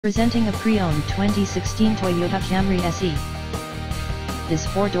Presenting a pre-owned 2016 Toyota Camry SE. This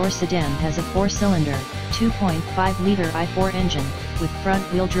four-door sedan has a four-cylinder, 2.5-liter i4 engine, with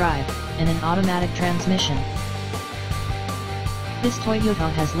front-wheel drive, and an automatic transmission. This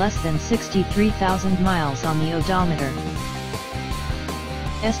Toyota has less than 63,000 miles on the odometer.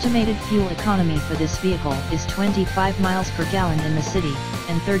 Estimated fuel economy for this vehicle is 25 miles per gallon in the city,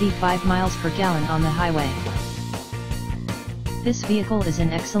 and 35 miles per gallon on the highway. This vehicle is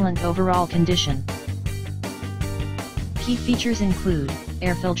in excellent overall condition. Key features include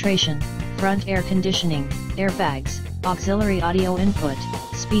air filtration, front air conditioning, airbags, auxiliary audio input,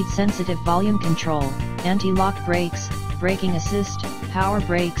 speed-sensitive volume control, anti-lock brakes, braking assist, power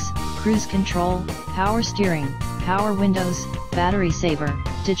brakes, cruise control, power steering, power windows, battery saver,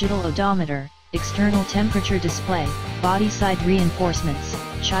 digital odometer, external temperature display, body side reinforcements,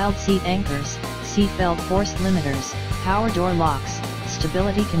 child seat anchors, seat belt force limiters, power door locks,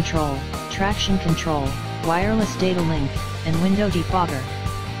 stability control, traction control, wireless data link, and window defogger.